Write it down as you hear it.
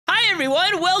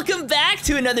everyone, welcome back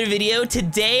to another video.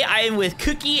 Today I am with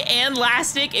Cookie and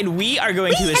Lastic, and we are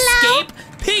going to escape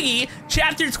Piggy,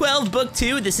 Chapter 12, Book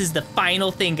 2. This is the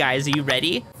final thing, guys. Are you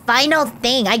ready? Final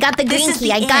thing. I got the green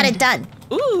key. I got it done.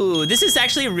 Ooh, this is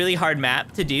actually a really hard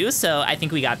map to do, so I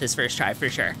think we got this first try for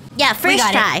sure. Yeah, first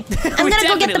try. I'm gonna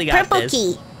go get the purple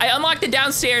key. I unlocked it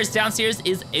downstairs. Downstairs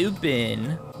is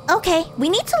open. Okay, we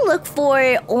need to look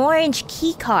for orange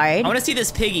key card. I want to see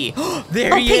this Piggy.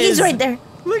 There he is. Piggy's right there.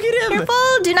 Look at him.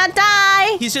 Careful, do not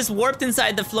die. He's just warped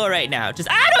inside the floor right now. No, he's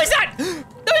not. No,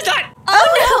 he's not.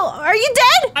 Oh no, are you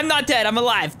dead? I'm not dead. I'm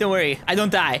alive. Don't worry. I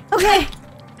don't die. Okay.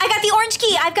 I got the orange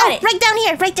key. I've got it. Right down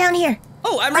here. Right down here.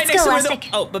 Oh, I'm right next to where the...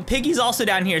 Oh, but Piggy's also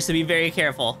down here, so be very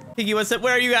careful. Piggy, what's up?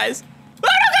 Where are you guys? Oh, no,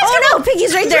 guys, oh no,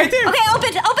 Piggy's right there. Okay,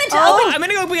 open. Oh, I'm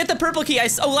gonna go get the purple key.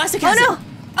 Lastic has it.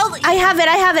 Oh, I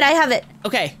have it.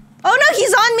 Okay. Oh no,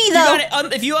 he's on me though. You got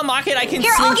it. If you unlock it, I can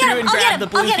swing through and grab the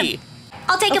blue key.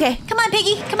 I'll take him. Come on,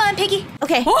 Piggy. Come on, Piggy.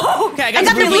 Okay. Whoa, okay, I got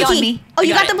the blue key. Me. Oh,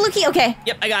 you got the blue key? Okay.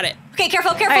 Yep, I got it. Okay,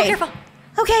 careful.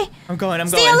 Okay. I'm going.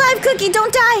 Stay alive, Cookie.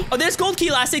 Don't die. Oh, there's gold key,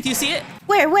 Elastic. Do you see it?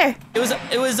 Where? It was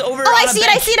over. Oh, I see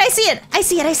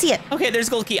it. Okay, there's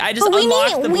gold key. I just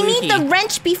unlocked the blue key. We need the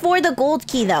wrench before the gold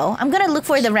key, though. I'm gonna look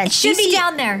for the wrench. It should be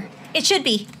down there. It should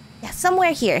be. Yeah,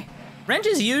 somewhere here. Wrench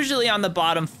is usually on the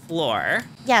bottom floor.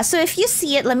 Yeah, so if you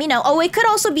see it, let me know. Oh, it could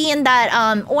also be in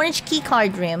that orange key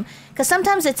card room. Because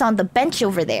sometimes it's on the bench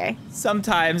over there.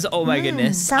 Sometimes. Oh my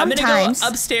goodness. Sometimes. I'm gonna go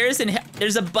upstairs and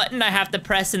there's a button I have to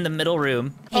press in the middle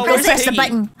room. Hey, go press the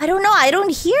button. I don't know. I don't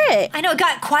hear it. I know, it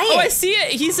got quiet. Oh, I see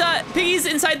it. Piggy's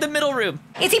inside the middle room.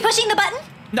 Is he pushing the button?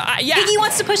 No, yeah. Piggy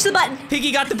wants to push the button.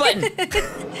 Piggy got the button.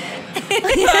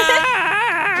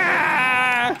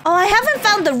 Oh, I haven't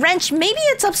found the wrench. Maybe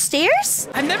it's upstairs?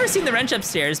 I've never seen the wrench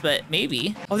upstairs, but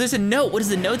maybe. Oh, there's a note. What does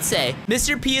the note say?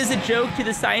 Mr. P is a joke to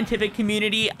the scientific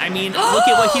community. I mean, look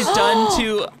at what he's done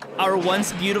to our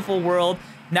once beautiful world.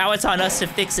 Now it's on us to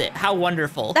fix it. How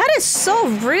wonderful. That is so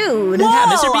rude. Whoa,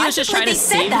 yeah, Mr. P is just trying to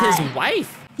save his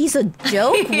wife. He's a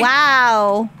joke?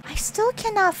 Wow. I still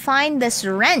cannot find this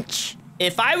wrench.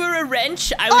 If I were a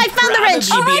wrench, I would found the wrench.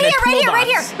 Oh,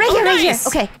 right here.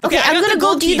 Okay, I'm gonna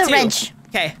go do the wrench.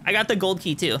 Okay, I got the gold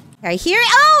key too. Right here.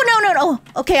 Oh,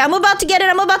 no. Okay, I'm about to get it.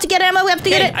 I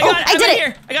did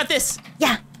it. I got this.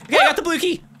 Yeah. Okay, I got the blue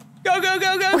key. Go.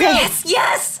 Okay.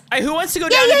 Yes. All right, who wants to go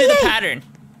down and do the pattern?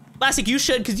 Lastic, you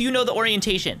should, because you know the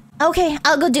orientation. Okay,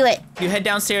 I'll go do it. You head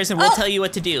downstairs and we'll tell you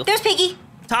what to do. There's Piggy.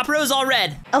 Top row's all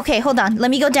red. Okay, hold on.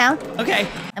 Let me go down. Okay.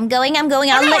 I'm going. I'll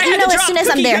let you know as soon as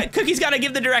I'm there. Cookie's gotta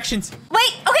give the directions.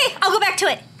 Wait, okay, I'll go back to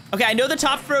it. Okay, I know the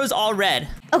top row's all red.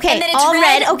 Okay, and then it's all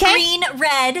red, okay. Green,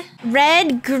 red.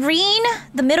 Red, green.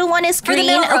 The middle one is green.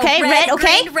 Okay, red,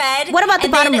 okay. Green, red. What about the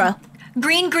bottom row?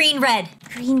 Green, red.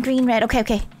 Green, red.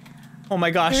 Okay. Oh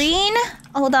my gosh. Green.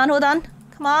 Hold on.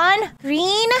 Come on.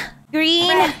 Green.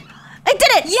 Red. I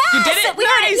did it! Yes! You did it? We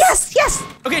heard it! Yes!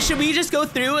 Okay, should we just go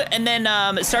through and then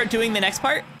start doing the next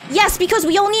part? Yes, because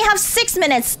we only have 6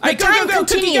 minutes. The time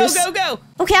continues. Cookie, go!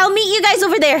 Okay, I'll meet you guys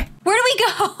over there. Where do we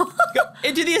go? Go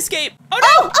into the escape. Oh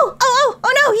no!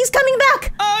 Oh no, he's coming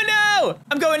back! Oh no!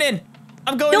 I'm going in.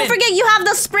 Don't forget you have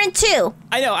the sprint too.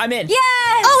 I know, I'm in. Yes!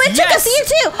 Oh, it took us to you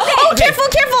too! Okay.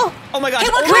 Careful! Oh my gosh,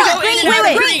 okay, only go in and out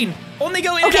of green. Only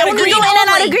go in and out of green. Okay, only go in and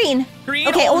out of green.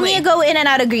 Okay, only go in and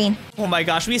out of green. Oh my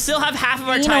gosh, we still have half of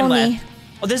our time left.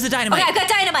 Oh, there's the dynamite. Okay, I've got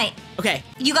dynamite. Okay.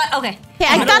 You got, okay. Okay,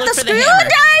 I got the screwdriver.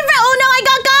 Oh no, I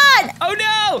got Oh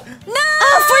no! No!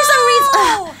 Oh, for some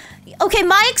reason. Okay,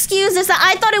 my excuse is that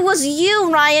I thought it was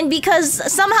you, Ryan,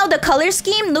 because somehow the color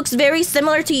scheme looks very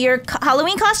similar to your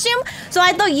Halloween costume. So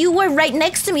I thought you were right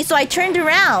next to me, so I turned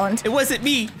around. It wasn't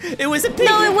me. It was a pig.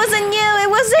 No, it wasn't you. It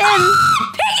was him.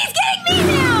 Piggy's getting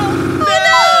me now!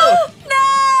 No! No!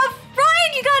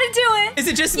 Ryan, you gotta do it. Is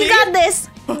it just me? You got this.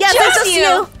 Yes, it's just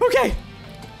you.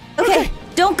 Okay.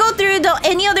 Don't go through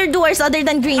any other doors other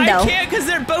than green, though. I can't because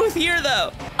they're both here,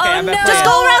 though. Oh, no. Just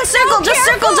go around,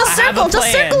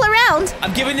 just circle around.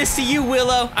 I'm giving this to you,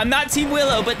 Willow. I'm not Team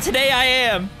Willow, but today I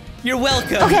am. You're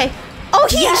welcome. Okay. Oh,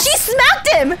 she smacked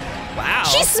him. Wow.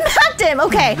 She smacked him.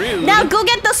 Okay. Rude. Now go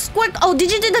get the squirt. Oh,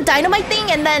 did you do the dynamite thing?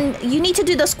 And then you need to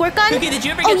do the squirt gun? Cookie, did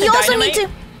you ever get the you also dynamite? need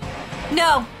to...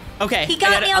 No. Okay. He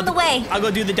got me on the way. I'll go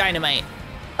do the dynamite.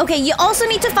 Okay, you also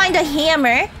need to find a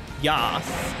hammer. Yas.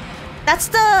 That's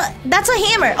a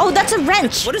hammer. Oh, that's a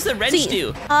wrench. What does the wrench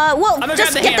do? Well,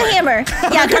 just get the hammer.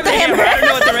 Yeah, get the hammer. I don't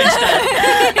know what the wrench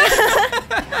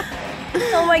does.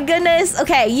 Oh my goodness.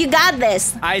 Okay, you got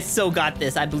this. I so got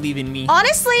this. I believe in me.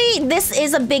 Honestly, this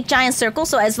is a big giant circle,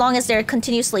 so as long as they're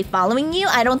continuously following you,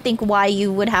 I don't think why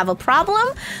you would have a problem.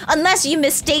 Unless you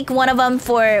mistake one of them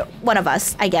for one of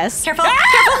us, I guess. Careful,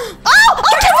 careful. Oh,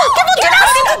 careful,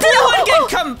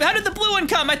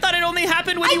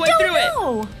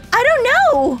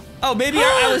 Oh, maybe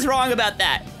I was wrong about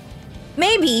that.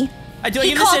 Maybe. Do I He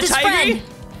give this called to his Tigery? friend.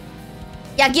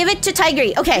 Yeah, give it to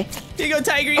Tigery. Okay. Here you go,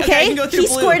 Tigery. Okay. I can go through He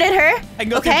blue. squirted her. I can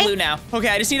go through blue now. Okay,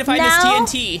 I just need to find Now-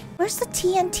 this TNT. Where's the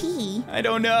TNT? I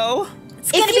don't know.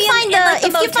 It's gonna If be you find in, like,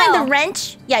 if you find motel. the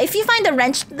wrench, yeah, if you find the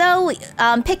wrench though,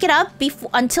 pick it up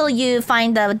until you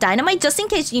find the dynamite, just in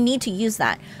case you need to use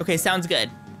that. Okay, sounds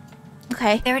good.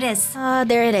 Okay. There it is.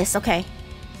 There it is. Okay.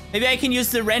 Maybe I can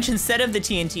use the wrench instead of the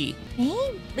TNT.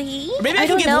 Maybe. Or maybe I can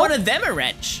don't give know. one of them a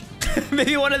wrench.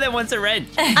 Maybe one of them wants a wrench.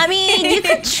 I mean, you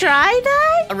could try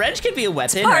that. A wrench could be a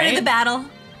weapon, Part right? of the battle.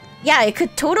 Yeah, it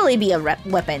could totally be a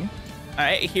weapon. All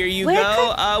right, here you Where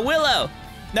go. Willow.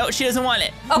 No, she doesn't want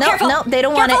it. Oh, no, careful. no, they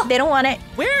don't want Careful. it. They don't want it.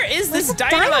 Where is Where's this the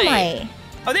dynamite?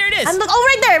 Oh, there it is.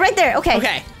 right there. Okay.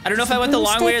 Okay, I don't know if I went the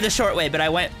long way or the short way, but I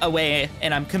went away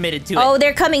and I'm committed to Oh, it.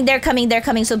 they're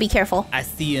coming. So be careful. I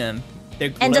see them. They're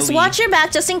glowy. And just watch your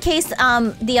back, just in case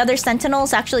the other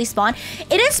sentinels actually spawn.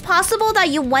 It is possible that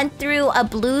you went through a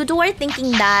blue door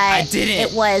thinking that I didn't.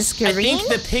 it was green. I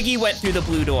think the piggy went through the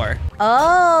blue door.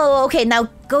 Oh, okay. Now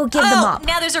go give them up.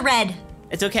 Now there's a red.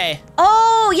 It's okay.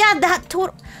 Oh, yeah, that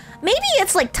total. Maybe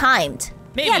it's like timed.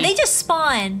 Maybe. Yeah, they just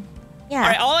spawn. Yeah. All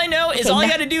right, all I know is Okay, all I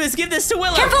now- gotta do is give this to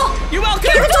Willow. Careful! You're welcome.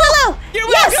 Give it to Willow. You're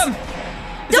Yes! welcome. Is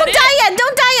Don't that die it? yet.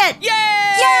 Don't die yet. Yay!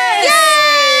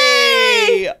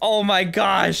 Yay! Oh my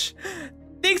gosh.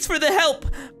 Thanks for the help,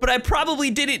 but I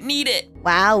probably didn't need it.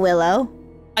 Wow, Willow.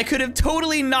 I could have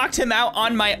totally knocked him out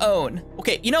on my own.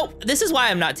 Okay, you know, this is why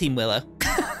I'm not Team Willow.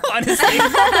 Honestly.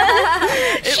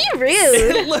 She It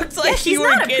rude. looks like she's you were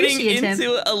not getting appreciative.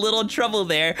 into a little trouble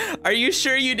there. Are you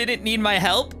sure you didn't need my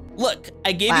help? Look,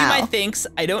 I gave you my Wow. thanks.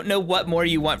 I don't know what more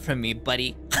you want from me,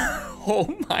 buddy.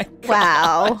 Oh my god.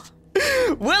 Wow.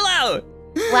 Willow!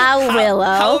 Wow, Willow.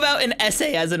 How about an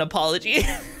essay as an apology?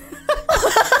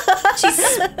 She's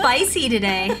spicy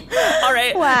today. All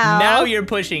right, Wow. now you're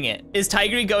pushing it. Is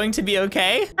Tigery going to be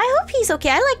okay? I hope he's okay.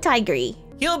 I like Tigery.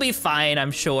 He'll be fine,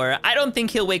 I'm sure. I don't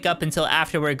think he'll wake up until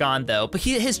after we're gone, though. But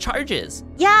his charges.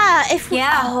 Yeah,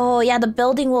 Yeah. Oh, yeah, the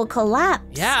building will collapse.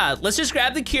 Yeah, let's just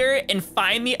grab the cure and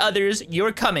find the others.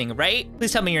 You're coming, right?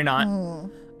 Please tell me you're not.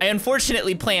 I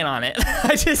unfortunately plan on it.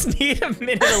 I just need a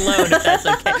minute alone, if that's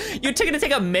okay. You're gonna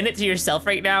take a minute to yourself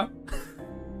right now?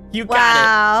 You got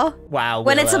Wow. it. Wow,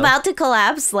 When it's Willow. about to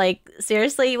collapse, like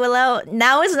seriously, Willow,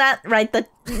 now is not right.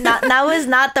 Now is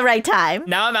not the right time.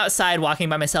 Now I'm outside walking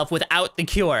by myself without the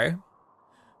cure.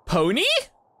 Pony?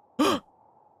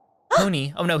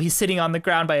 Pony. Oh no, he's sitting on the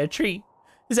ground by a tree.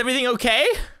 Is everything okay?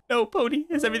 No, Pony,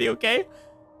 is everything okay?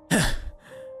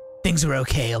 Things were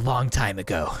okay a long time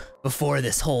ago, before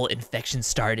this whole infection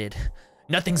started.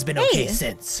 Nothing's been okay Hey.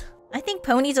 since. I think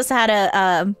Pony just had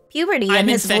a puberty I'm and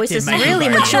his voice infected, is my really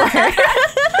MicroGuardian. mature.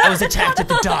 I was attacked at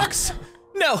the docks.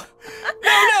 No, no,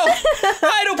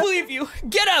 I don't believe you.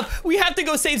 Get up, we have to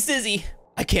go save Sizzy.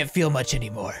 I can't feel much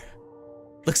anymore.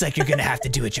 Looks like you're gonna have to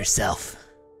do it yourself.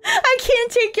 I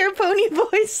can't take your Pony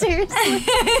voice seriously.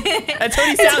 That's what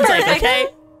he sounds like, okay?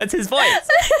 That's his voice.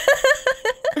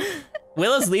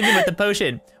 Willow's leaving with the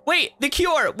potion. Wait, the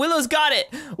cure! Willow's got it!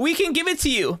 We can give it to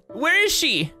you! Where is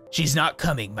she? She's not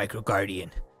coming, MicroGuardian.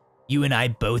 You and I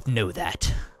both know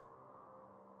that.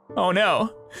 Oh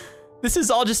no. This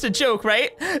is all just a joke,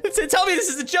 right? Tell me this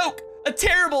is a joke! A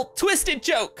terrible, twisted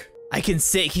joke! I can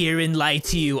sit here and lie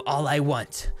to you all I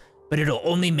want, but it'll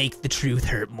only make the truth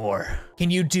hurt more.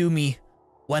 Can you do me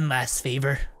one last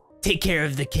favor? Take care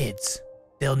of the kids.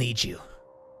 They'll need you.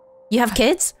 You have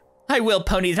kids? I will,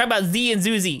 Pony. Talk about Z and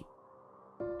Zuzi.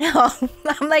 Oh,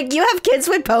 I'm like, you have kids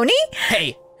with Pony?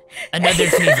 Hey, another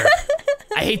favor.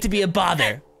 I hate to be a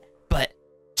bother, but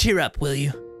cheer up, will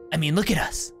you? I mean, look at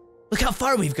us. Look how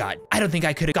far we've gotten. I don't think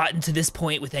I could have gotten to this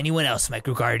point with anyone else,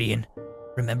 MicroGuardian.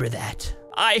 Remember that.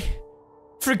 I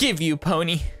forgive you,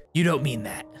 Pony. You don't mean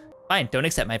that. Fine, don't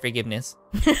accept my forgiveness.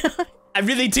 I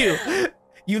really do.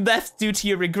 You left due to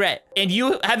your regret, and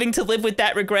you having to live with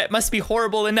that regret must be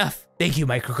horrible enough. Thank you,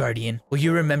 MicroGuardian. Will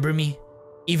you remember me?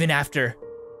 Even after...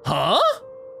 Huh?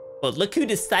 Well, look who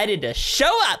decided to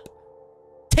show up.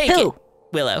 Take Who? it,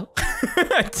 Willow.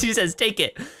 She says, take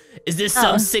it. Is this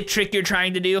some sick trick you're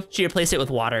trying to do? She replaced it with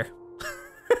water.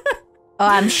 Oh,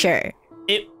 I'm sure.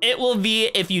 It will be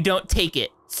if you don't take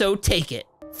it, so take it.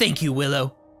 Thank you,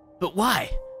 Willow. But why?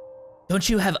 Don't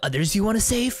you have others you want to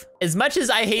save? As much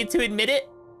as I hate to admit it,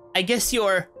 I guess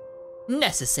you're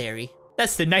necessary.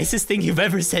 That's the nicest thing you've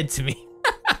ever said to me.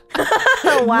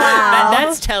 Oh, wow.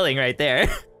 That's telling right there.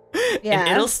 Yeah. And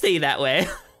it'll stay that way.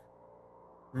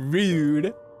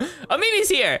 Rude. Oh, Mimi's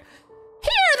here.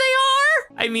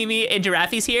 Here they are. Mimi and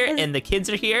Giraffe's here, and the kids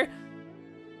are here.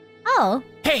 Oh.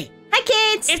 Hey, Hi,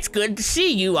 kids. it's good to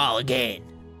see you all again.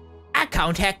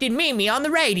 contacted Mimi on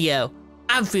the radio.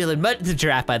 I'm feeling the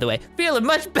giraffe, by the way, feeling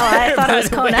much Oh, better. I thought it was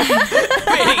Kona. Made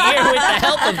it here with the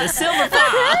help of the silver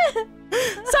paw.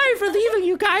 Sorry for leaving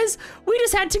you guys. We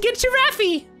just had to get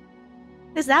Giraffe.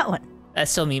 Who's that one?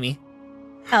 That's still Mimi.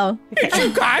 Oh. Did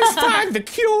you guys find the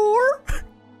cure?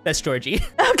 That's Georgie.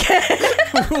 Okay.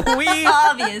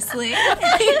 Obviously.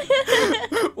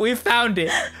 We found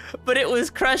it, but it was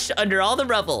crushed under all the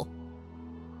rubble.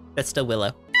 That's still Willow.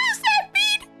 Does that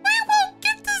mean we won't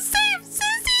get to save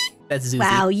Susie? That's Zuzi.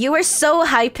 Wow, you were so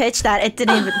high pitched that it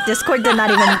didn't even, Discord did not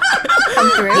even come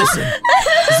through. Listen,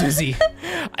 Zuzi,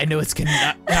 I know it's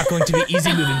not going to be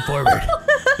easy moving forward,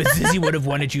 but Zuzi would have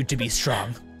wanted you to be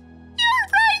strong.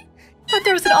 But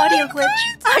there was an audio glitch.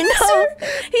 I know.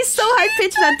 He's so high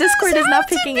pitched that Discord is not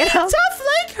picking it up. Tough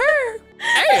like her.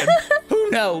 And who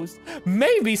knows?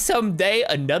 Maybe someday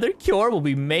another cure will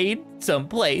be made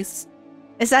someplace.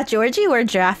 Is that Georgie or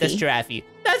Giraffe? That's Giraffe.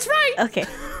 That's right. Okay.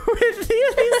 With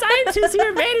the scientists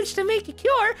here managed to make a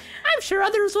cure, I'm sure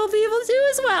others will be able to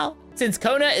as well. Since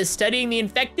Kona is studying the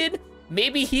infected,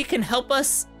 maybe he can help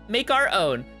us make our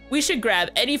own. We should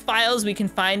grab any files we can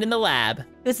find in the lab.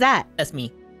 Who's that? That's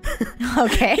me.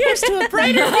 Okay. Here's to a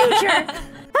brighter future.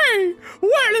 Hey,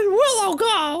 where did Willow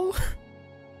go?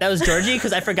 That was Georgie,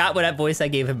 because I forgot what voice I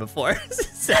gave him before.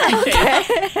 So,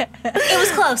 It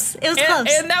was close. It was close.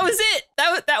 And that was it.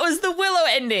 That was the Willow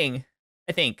ending,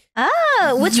 I think.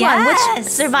 Oh, which one? Which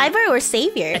Yes. Survivor or I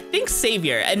Savior? think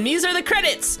Savior. And these are the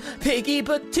credits. Piggy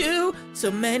Book 2. So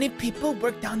many people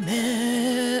worked on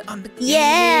there on the game.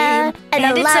 Yeah, and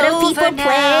a it's lot of over people now.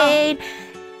 played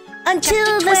until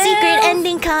Chapter the secret 12.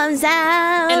 ending comes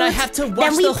out. And I have to watch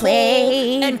then we the play.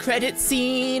 whole end credit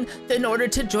scene in order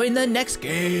to join the next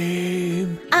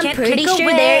game. I'm Can't pretty click sure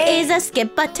away. there is a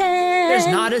skip button. There's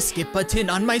not a skip button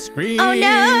on my screen. Oh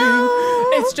no!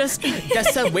 It's just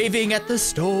Dessa waving at the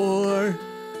store.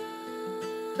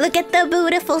 Look at the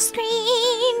beautiful screen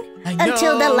I know.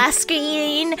 until the last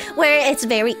screen where it's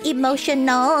very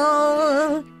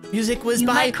emotional. Music was You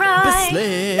by might cry.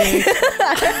 The Slick.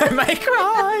 I might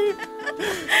cry.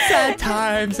 Sad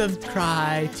times of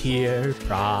cry, tear,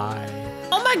 cry.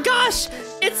 Oh my gosh!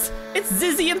 It's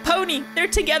Zizzy and Pony. They're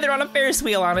together on a Ferris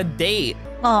wheel on a date.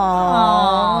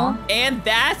 Aww. And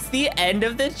that's the end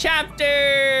of the chapter.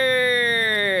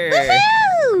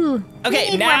 Woohoo! Okay,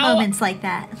 We need more now moments like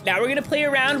that. Now we're gonna play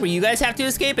around where you guys have to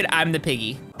escape and I'm the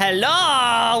piggy.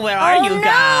 Hello, where are Oh, you no.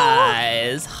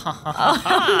 guys? no,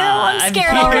 I'm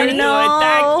scared here already. to No.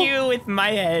 attack you with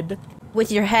my head.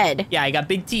 With your head. Yeah, I got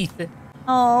big teeth.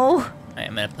 Oh.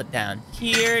 I'm gonna put down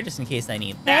here just in case I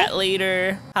need that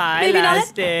later. Hi, Maybe not.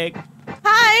 Elastic.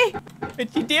 Hi.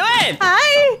 What you doing?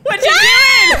 Hi. What you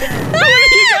doing? Where are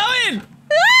you going?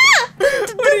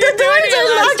 The What are you doing, doors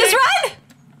are locked. Elastic? Just run!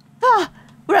 Ah,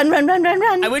 run, run, run, run,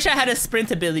 run. I wish I had a sprint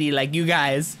ability like you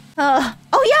guys. Oh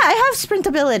yeah, I have sprint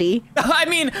ability. I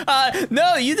mean,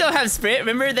 no, you don't have sprint.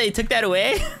 Remember they took that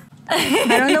away? I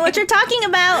don't know what you're talking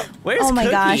about. Where's oh my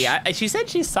Cookie? gosh. She said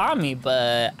she saw me,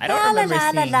 but I don't La, la, remember la,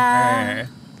 la, seeing la. her.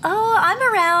 Oh, I'm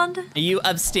around. Are you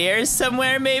upstairs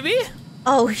somewhere, maybe?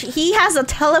 Oh, he has a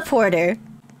teleporter.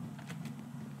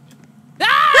 Ah!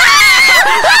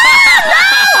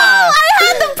 I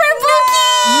had the purple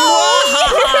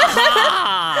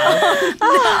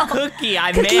key! Cookie,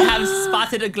 I may have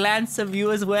spotted a glance of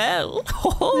you as well.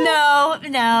 No,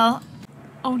 no.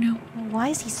 Oh no. Why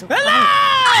is he so Hello! quiet?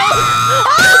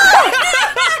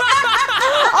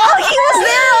 Oh, he was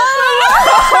there all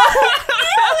along.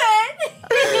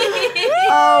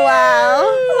 Oh, wow.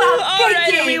 All good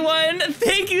right, game. everyone.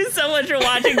 Thank you so much for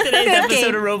watching today's Good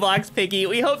episode game. of Roblox Piggy.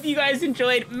 We hope you guys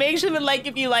enjoyed. Make sure to like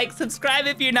if you like, subscribe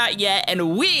if you're not yet,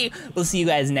 and we will see you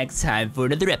guys next time for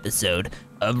another episode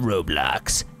of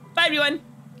Roblox. Bye, everyone.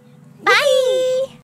 Bye.